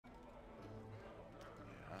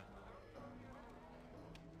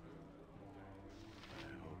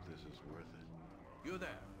You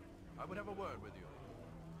there. I would have a word with you.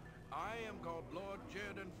 I am called Lord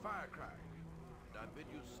Jerdan Firecrack, and I bid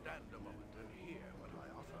you stand a moment and hear what I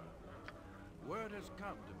offer. Word has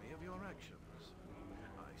come to me of your actions.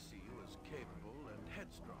 I see you as capable and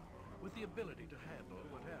headstrong, with the ability to handle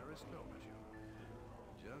whatever is thrown at you.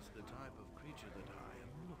 Just the type of creature that I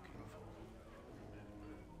am looking for.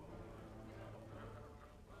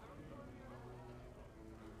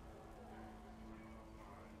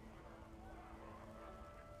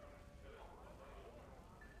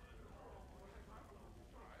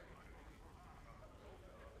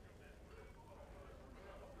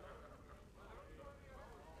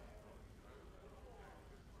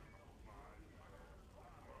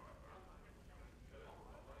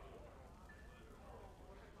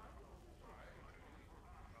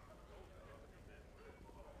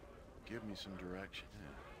 Give me some direction.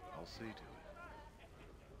 Yeah, I'll see to it.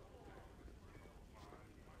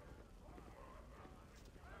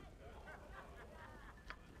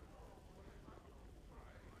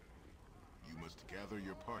 You must gather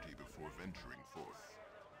your party before venturing forth.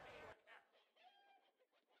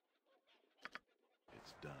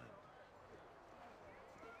 It's done.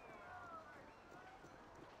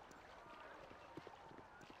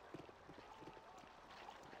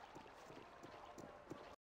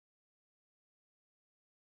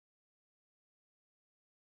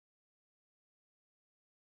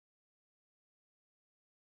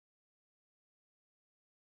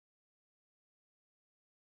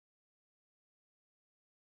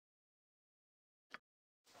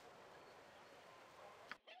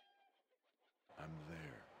 I'm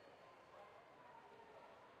there.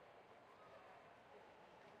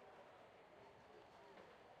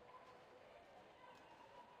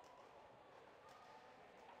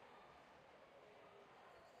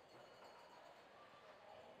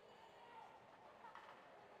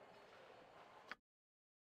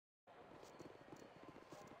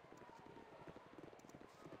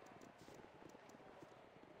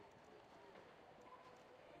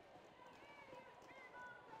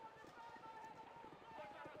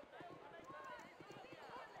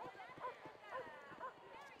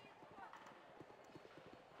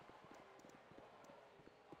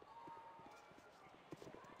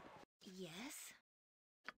 Yes?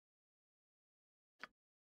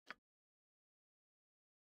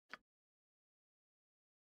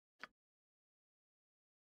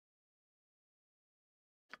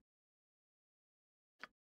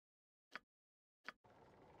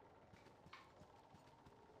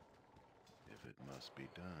 If it must be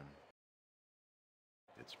done,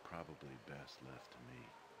 it's probably best left to me.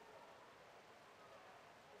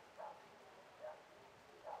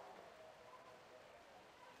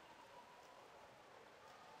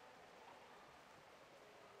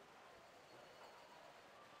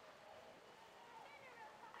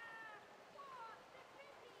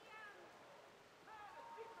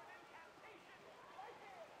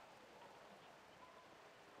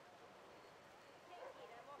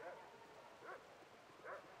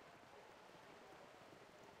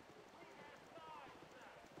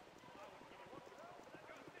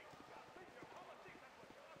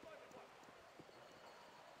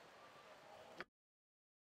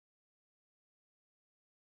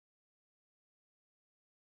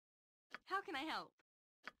 How can I help?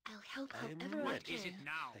 I'll help I'm however I ready. can. Is it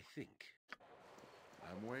now? I think.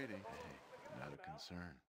 I'm waiting. Hey, not a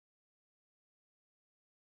concern.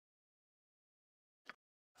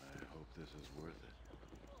 I hope this is worth it.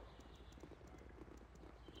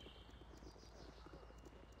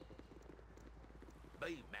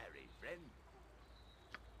 Be merry, friend.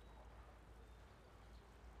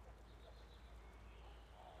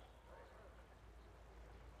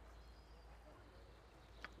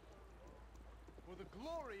 For the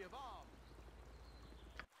glory of arms.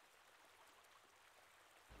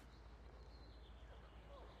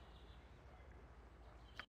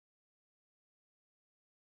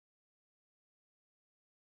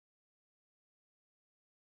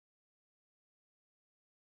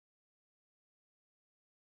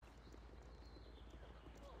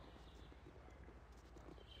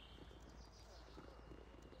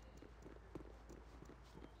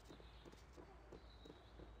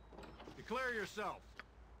 Declare yourself.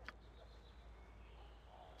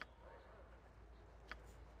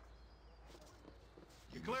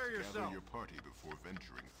 Declare yourself. Gather your party before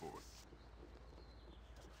venturing forth.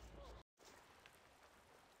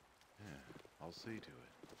 Yeah, I'll see to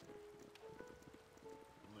it.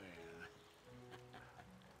 Well,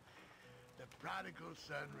 the prodigal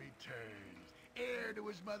son returns, heir to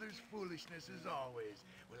his mother's foolishness as always.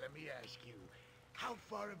 Well, let me ask you, how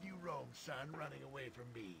far have you roamed, son, running away from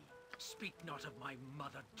me? Speak not of my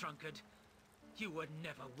mother, drunkard. You were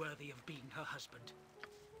never worthy of being her husband.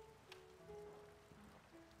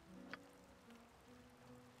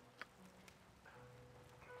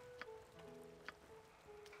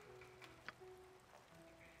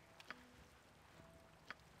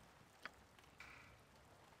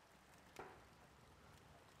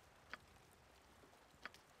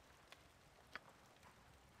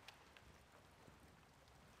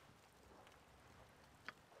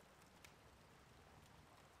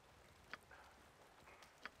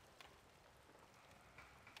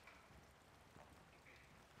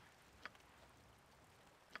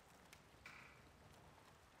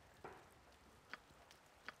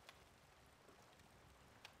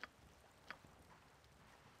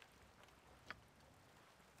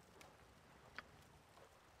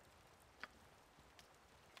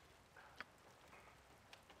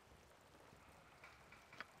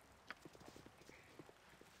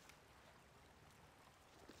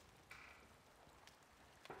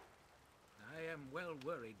 I am well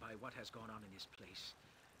worried by what has gone on in this place.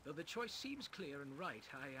 Though the choice seems clear and right,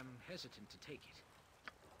 I am hesitant to take it.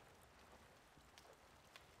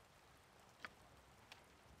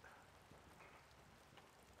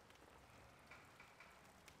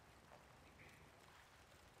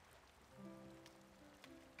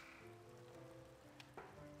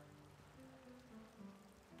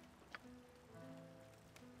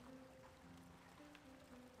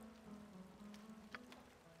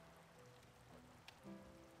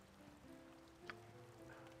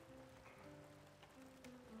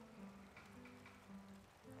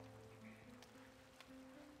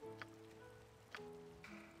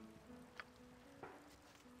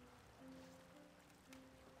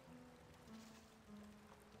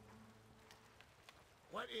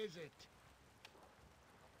 What is it?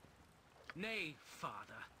 Nay, father.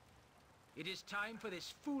 It is time for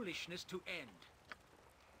this foolishness to end.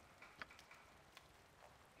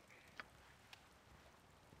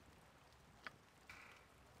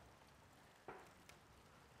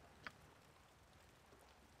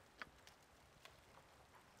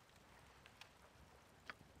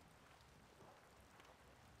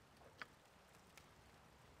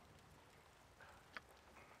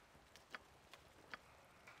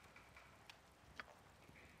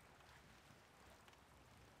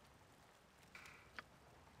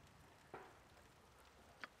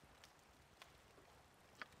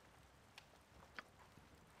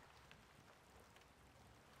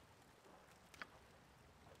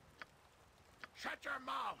 Shut your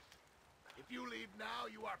mouth! If you leave now,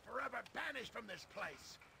 you are forever banished from this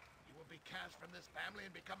place. You will be cast from this family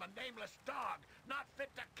and become a nameless dog, not fit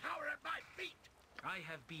to cower at my feet! I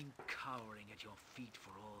have been cowering at your feet for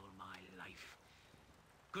all my life.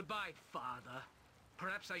 Goodbye, father.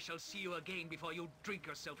 Perhaps I shall see you again before you drink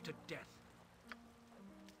yourself to death.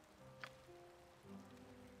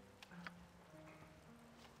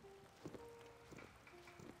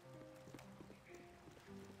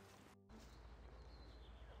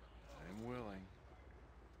 I'm willing.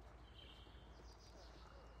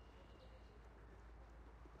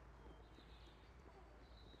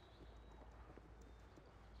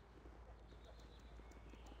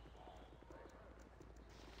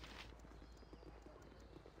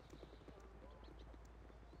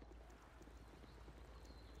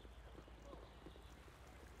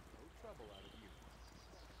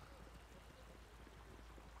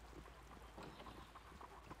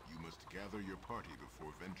 You must gather your party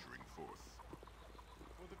before venturing forth.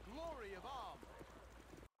 For the glory of Am!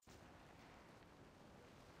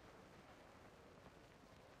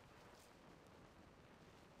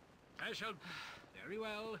 I shall... Very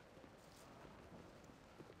well.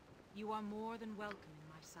 You are more than welcome in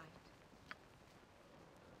my sight.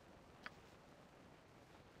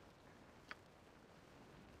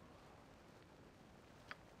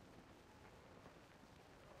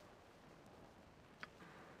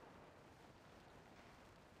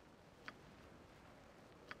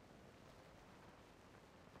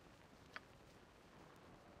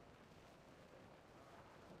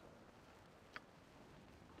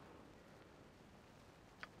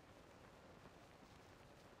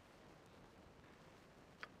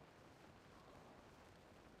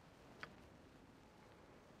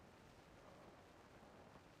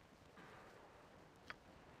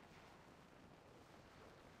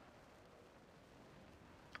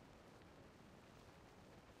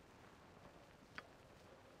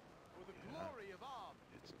 For the glory of Am!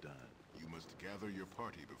 It's done. You must gather your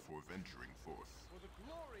party before venturing forth. For the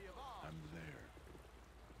glory of Am! I'm there.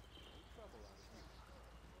 No trouble out of you.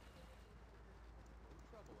 No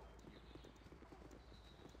trouble out of you.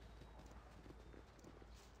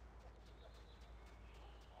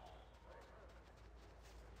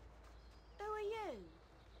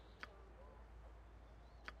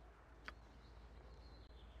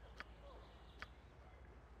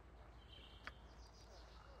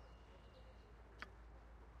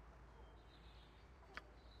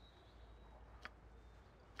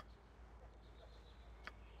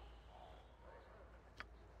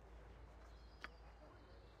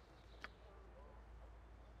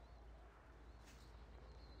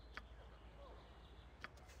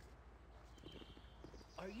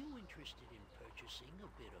 Are you interested in purchasing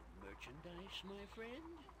a bit of merchandise, my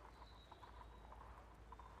friend?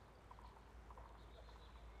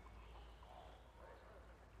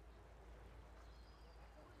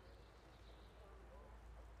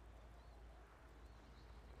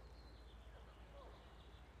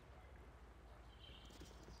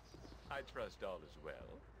 I trust all is well.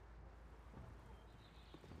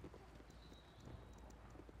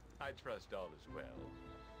 I trust all is well.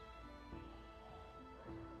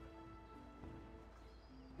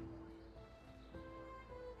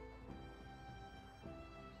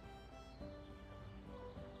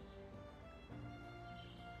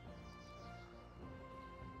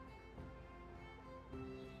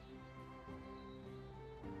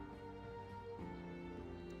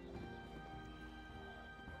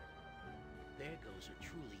 There goes a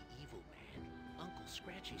truly evil man. Uncle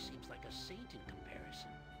Scratchy seems like a saint in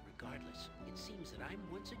comparison. Regardless, it seems that I'm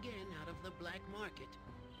once again out of the black market.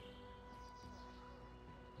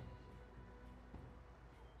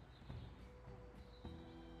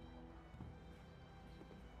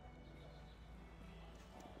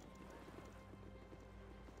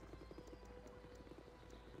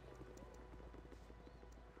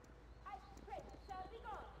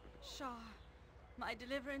 Shah, my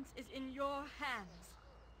deliverance is in your hands.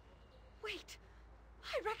 Wait,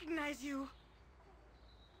 I recognize you.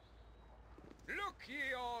 Look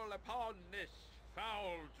ye all upon this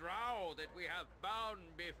foul drow that we have bound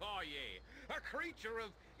before ye, a creature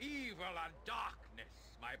of evil and darkness,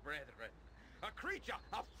 my brethren, a creature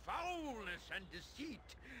of foulness and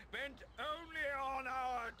deceit, bent only on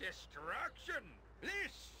our destruction.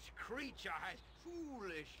 This creature has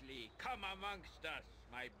foolishly come amongst us,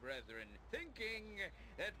 my brethren, thinking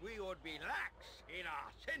that we would be lax in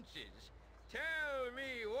our senses. Tell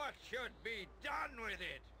me what should be done with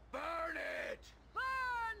it. Burn it!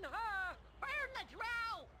 Burn her! Burn the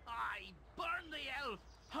drow! I burn the elf!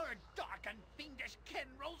 Her dark and fiendish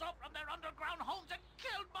kin rose up from their underground homes and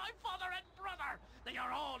killed my father and brother! They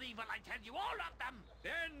are all evil, I tell you, all of them!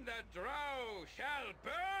 Then the drow shall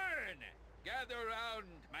burn! Gather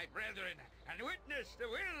round, my brethren, and witness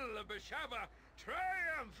the will of Beshava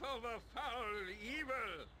triumph over foul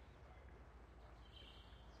evil!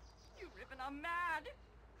 You Riven are mad.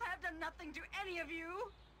 I have done nothing to any of you.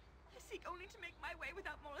 I seek only to make my way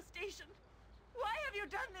without molestation. Why have you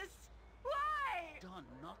done this? Why? Done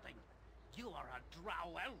nothing. You are a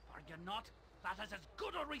drow elf, are you not? That is as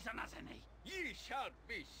good a reason as any. Ye shall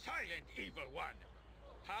be silent, evil one.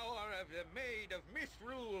 Power of the Maid of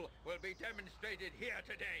Misrule will be demonstrated here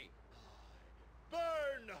today.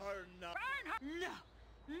 Burn her now! Burn her! No!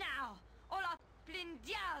 Now! Ola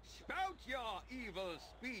Blindia! Spout your evil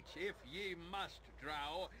speech if ye must,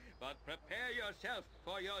 drow, but prepare yourself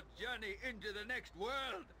for your journey into the next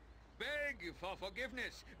world. Beg for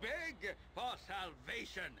forgiveness, beg for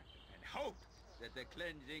salvation, and hope that the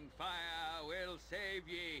cleansing fire will save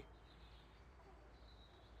ye.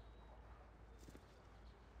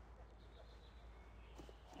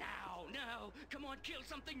 Now! Come on, kill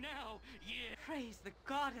something now! Yeah! Praise the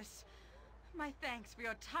goddess. My thanks for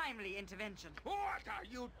your timely intervention. What are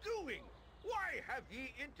you doing? Why have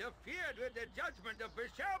ye interfered with the judgment of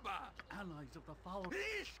Beshaba? Allies of the foul...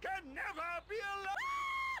 This can never be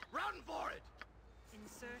allowed! Run for it!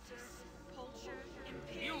 Insurtus, Pulcher,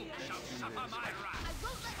 You Imperius... shall suffer my wrath! I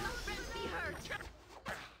won't let my friends be hurt!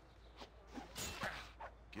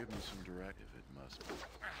 Give me some direct if it must be.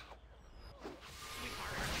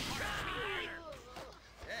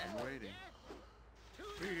 I'm waiting.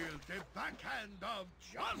 Feel the backhand of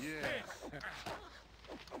justice!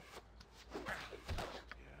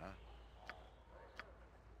 Yeah.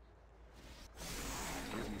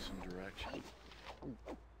 Give me some direction.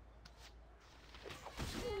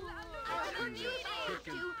 I don't need Kick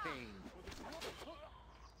and pain.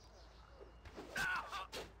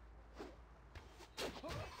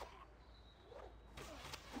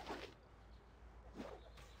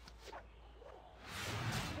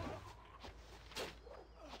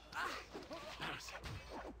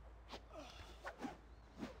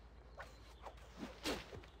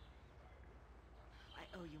 I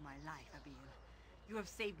owe you my life, Abil. You have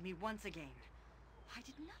saved me once again. I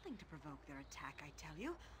did nothing to provoke their attack, I tell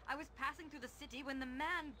you. I was passing through the city when the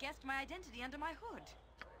man guessed my identity under my hood.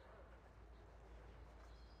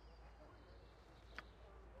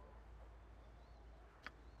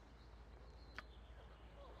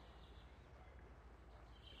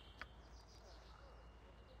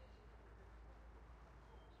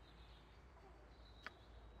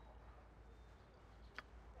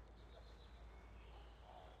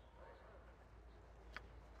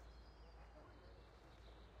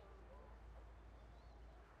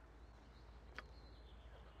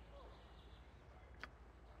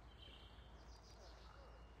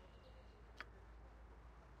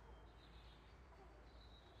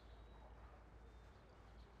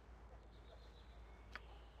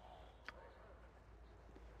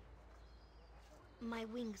 My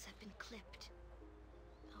wings have been clipped.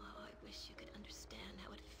 Oh, I wish you could understand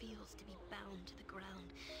how it feels to be bound to the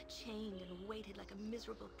ground, chained and weighted like a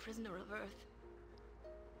miserable prisoner of Earth.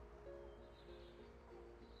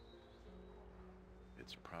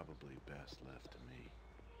 It's probably best left to me.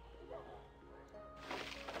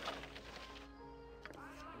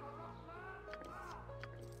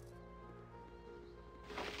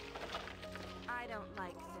 I don't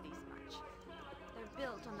like cities much. They're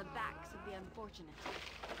built on the backs of the unfortunate.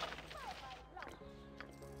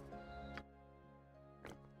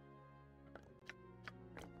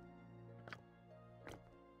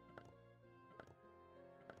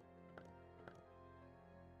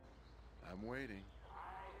 I'm waiting.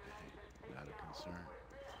 Not a concern.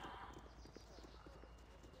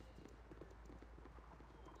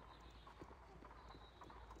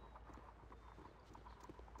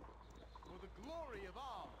 For the glory of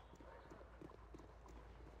Arm!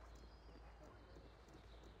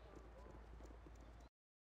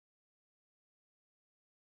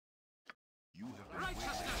 You have been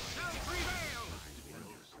Righteousness shall prevail!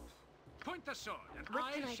 Point the sword, and What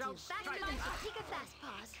I can I shall do? strike. Faster than take a fast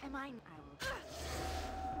pause. Am I will.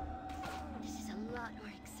 This is a lot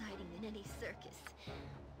more exciting than any circus.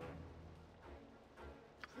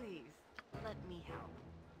 Please, let me help.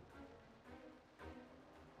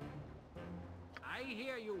 I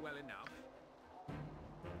hear you well enough.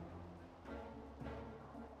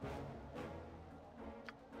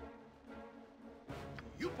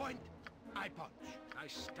 You point, I punch. I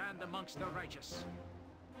stand amongst the righteous.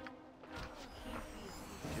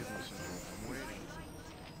 Give me some room. I'm waiting.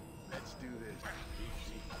 Let's do this.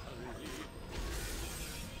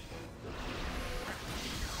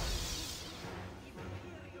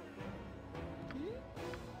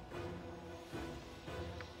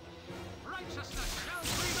 Righteousness shall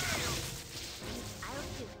prevail! I'll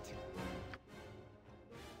do it.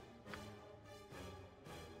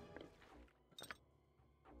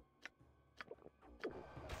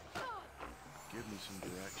 Give me some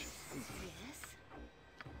direction. Yes?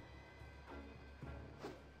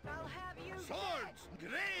 I'll have you Swords,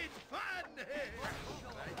 great fun!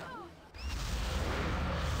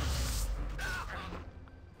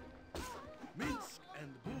 Minsk and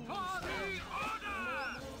booze. For the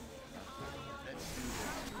order! Let's do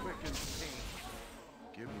this quick and clean.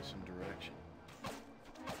 Give me some direction.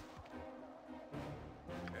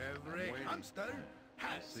 Every waiting. hamster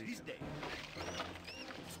has See his him. day.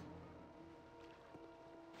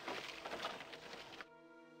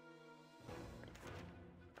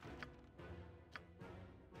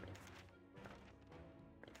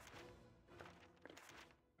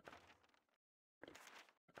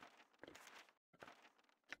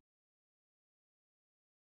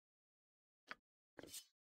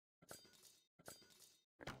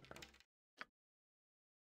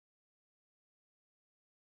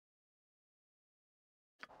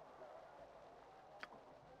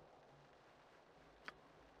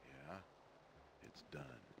 Yeah, it's done.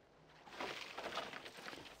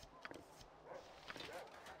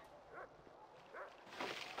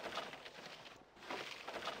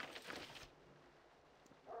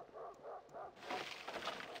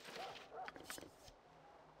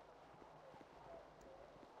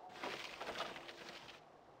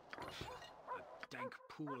 A dank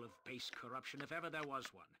pool of base corruption, if ever there was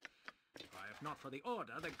one. Why, if not for the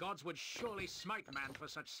order, the gods would surely smite man for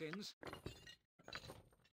such sins.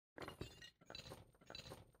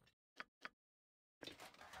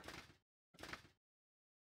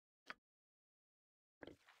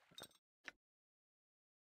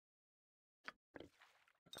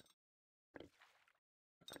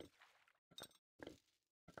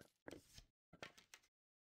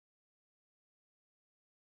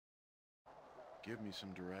 Give me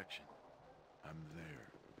some direction. I'm there.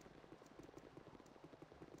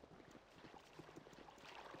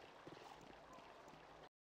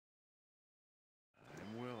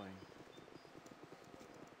 I'm willing.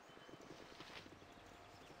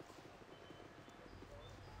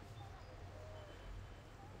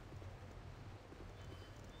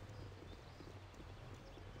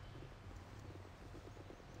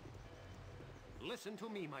 Listen to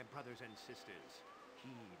me, my brothers and sisters.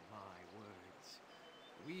 Heed my words.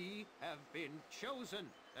 We have been chosen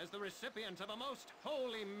as the recipients of a most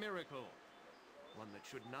holy miracle. One that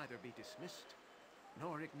should neither be dismissed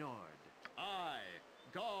nor ignored. I,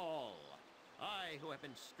 Gaul, I who have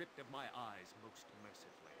been stripped of my eyes most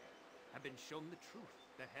mercifully, have been shown the truth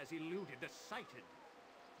that has eluded the sighted.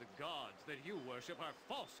 The gods that you worship are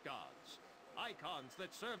false gods. Icons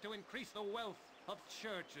that serve to increase the wealth of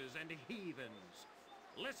churches and heathens.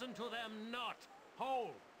 Listen to them not.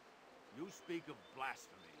 Hold! You speak of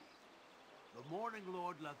blasphemy. The Morning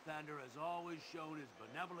Lord Lathander has always shown his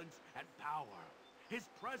benevolence and power. His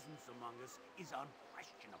presence among us is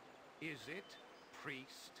unquestionable. Is it,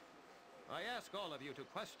 priest? I ask all of you to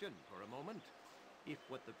question for a moment if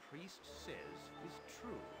what the priest says is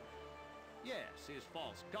true. Yes, his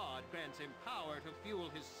false god grants him power to fuel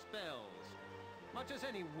his spells, much as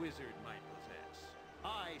any wizard might possess.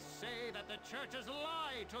 I say that the churches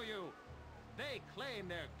lie to you. They claim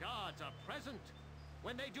their gods are present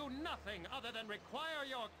when they do nothing other than require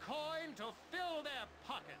your coin to fill their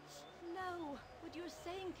pockets. No, what you're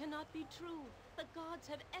saying cannot be true. The gods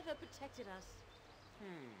have ever protected us.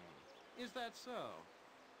 Is that so?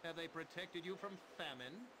 Have they protected you from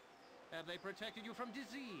famine? Have they protected you from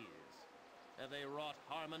disease? Have they wrought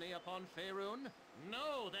harmony upon Faerun?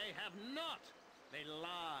 No, they have not! They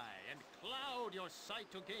lie and cloud your sight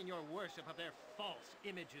to gain your worship of their false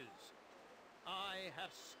images. I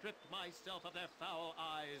have stripped myself of their foul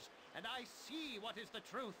eyes, and I see what is the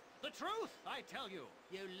truth. The truth, I tell you!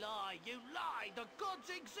 You lie! You lie! The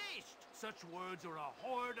gods exist! Such words are a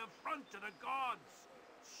horrid affront to the gods!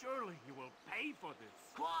 Surely you will pay for this.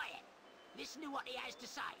 Quiet! Listen to what he has to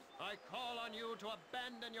say. I call on you to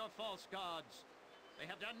abandon your false gods. They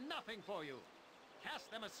have done nothing for you.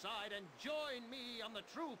 Cast them aside and join me on the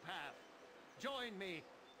true path. Join me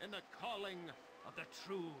in the calling of the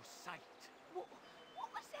true sight.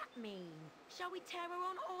 What does that mean? Shall we tear our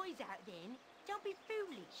own eyes out then? Don't be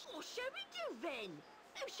foolish. What shall we do then?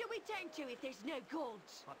 Who shall we turn to if there's no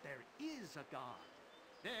gods? But there is a God.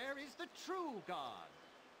 There is the true God.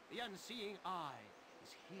 The unseeing eye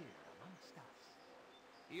is here amongst us.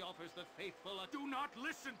 He offers the faithful a... Do not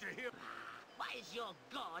listen to him! What has your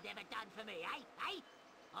God ever done for me, eh? Eh?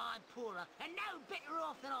 I'm poorer and no better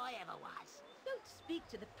off than I ever was. Don't speak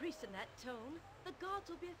to the priest in that tone. The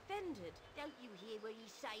gods will be offended. Don't you hear what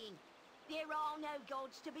he's saying? There are no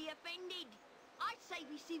gods to be offended. I say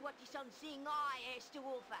we see what this unseeing eye has to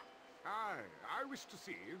offer. Aye, I wish to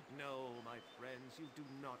see. No, my friends, you do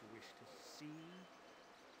not wish to see.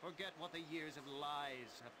 Forget what the years of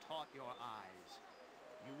lies have taught your eyes.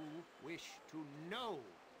 You wish to know.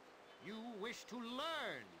 You wish to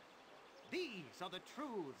learn. These are the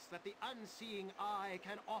truths that the unseeing eye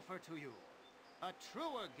can offer to you. A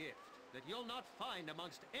truer gift that you'll not find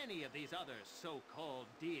amongst any of these other so-called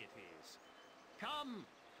deities. Come,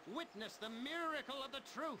 witness the miracle of the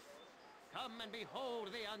truth. Come and behold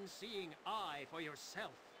the unseeing eye for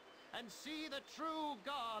yourself, and see the true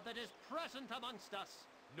God that is present amongst us.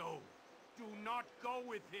 No, do not go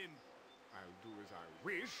with him. I'll do as I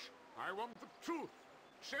wish. I want the truth.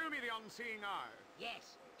 Show me the unseeing eye.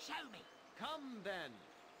 Yes, show me. Come then.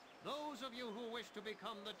 Those of you who wish to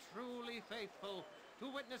become the truly faithful, to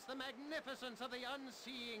witness the magnificence of the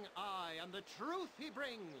unseeing eye and the truth he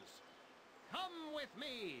brings. Come with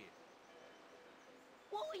me.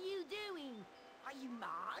 What are you doing? Are you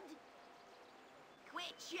mad?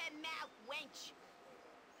 Quit your mouth, wench.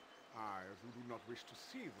 Aye, if you do not wish to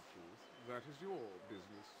see the truth, that is your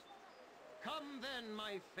business. Come then,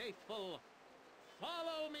 my faithful.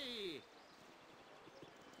 Follow me.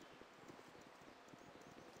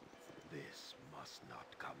 This must not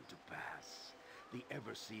come to pass. The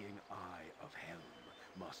ever-seeing eye of Helm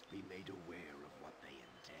must be made aware of what they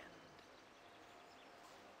intend.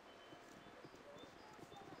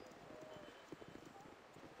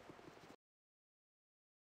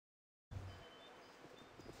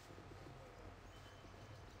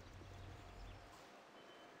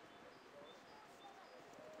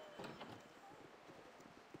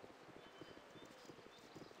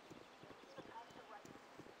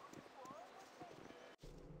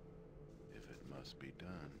 Must be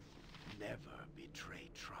done. Never betray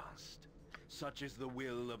trust. Such is the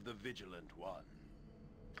will of the Vigilant One.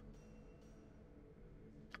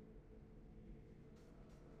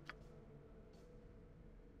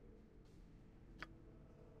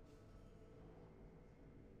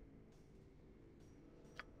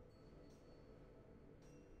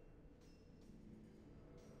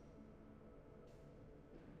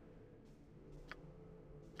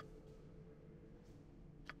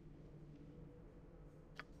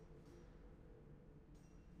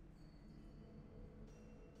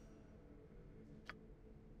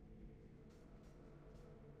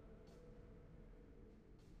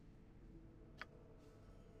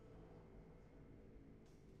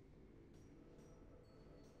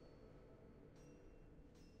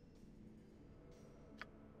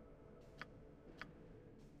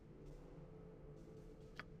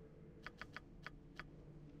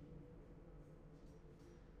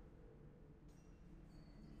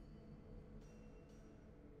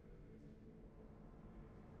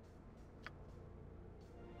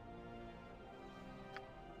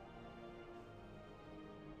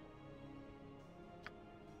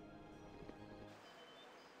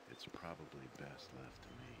 It's probably best left to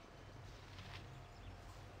me.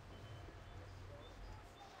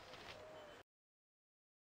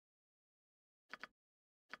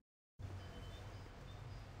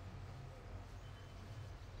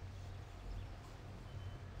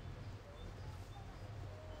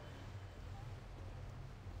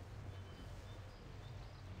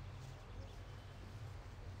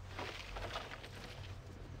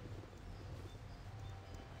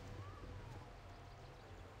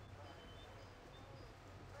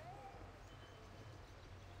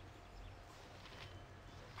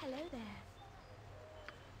 Hello there.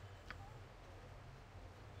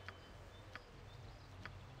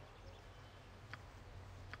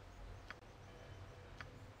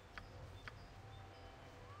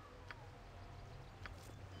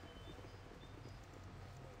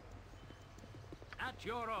 At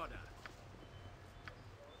your order.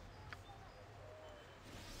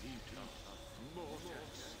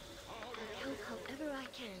 I'll help however I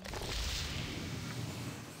can.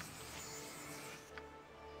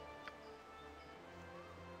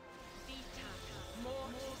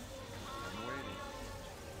 I'm waiting.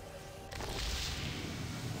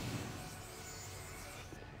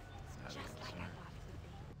 Just like I thought it would be.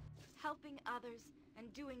 Helping others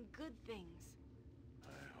and doing good things. I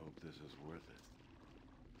hope this is worth it.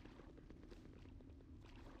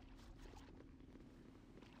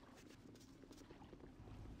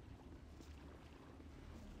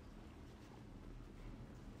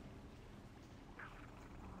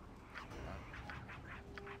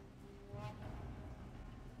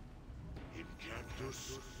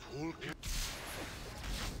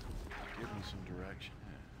 Give me some direction.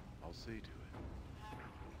 I'll see to it.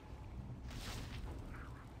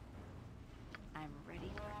 I'm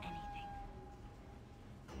ready for anything.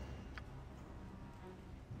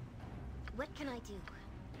 What can I do?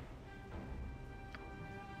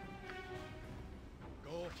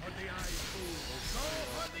 Go for the eyes, fool! Go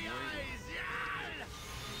for the eyes! Yeah!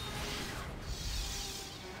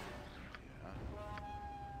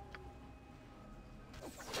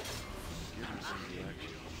 Give me some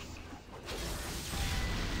direction.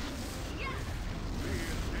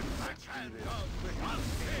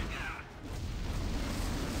 Let's do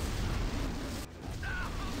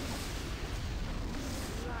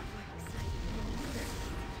this.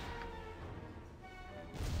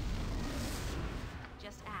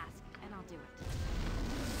 Just ask, and I'll do it.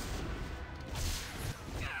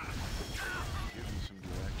 Give me some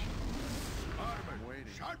direction. I'm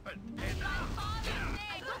waiting. Sharpen!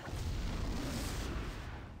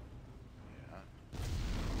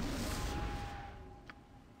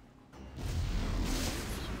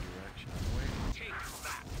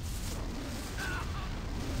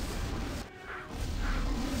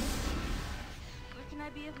 Where can I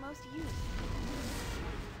be of most use?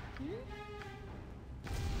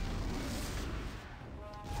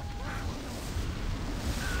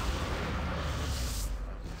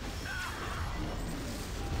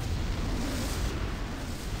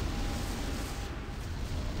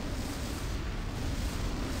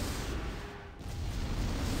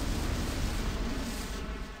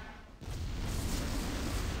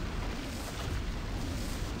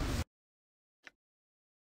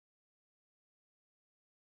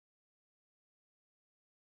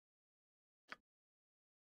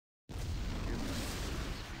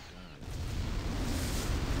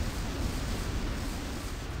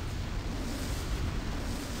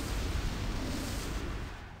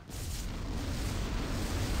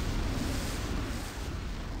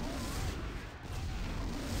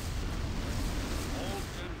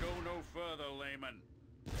 Layman.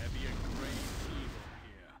 There be a grave evil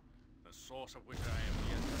here, the source of which I have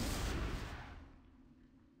yet to find.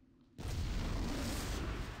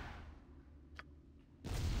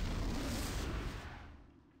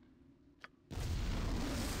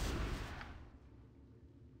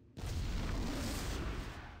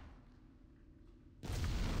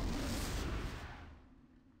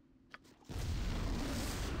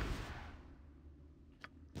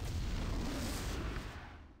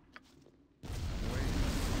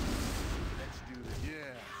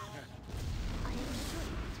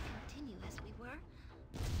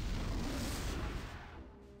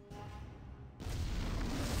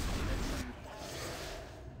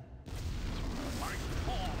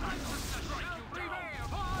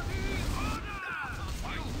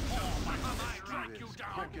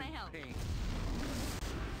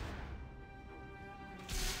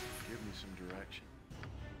 Give me some direction.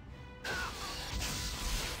 I'm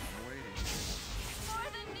waiting. For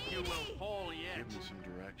the needy! You will fall yet. Give me some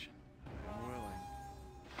direction. I'm willing.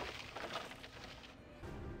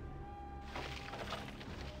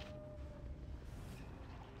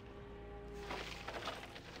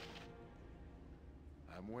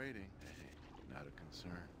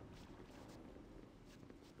 concern.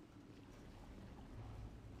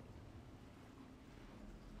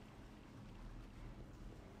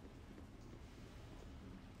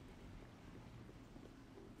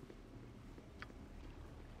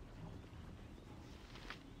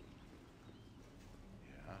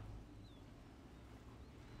 Yeah.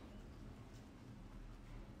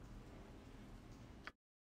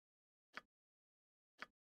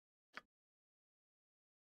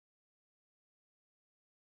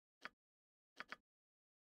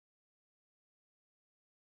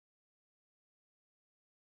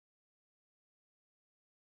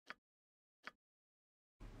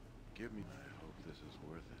 Give me. I hope this is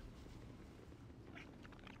worth it.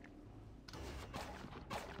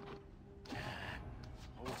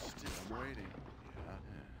 Hold still. I'm waiting.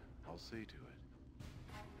 Yeah, I'll see to it.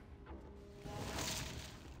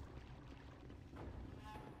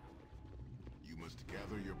 You must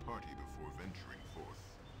gather your party before venturing forth.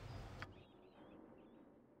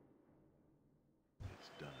 It's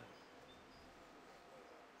done.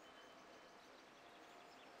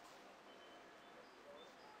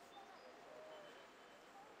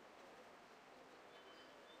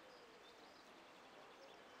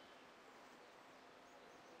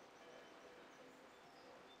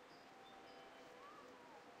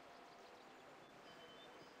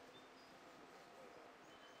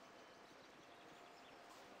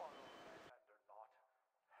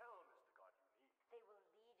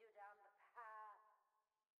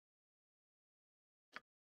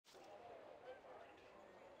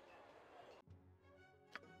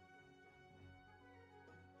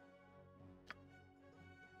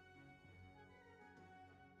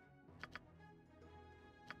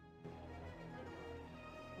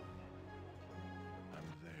 I'm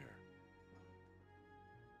there.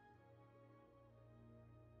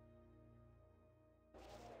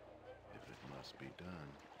 If it must be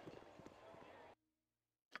done.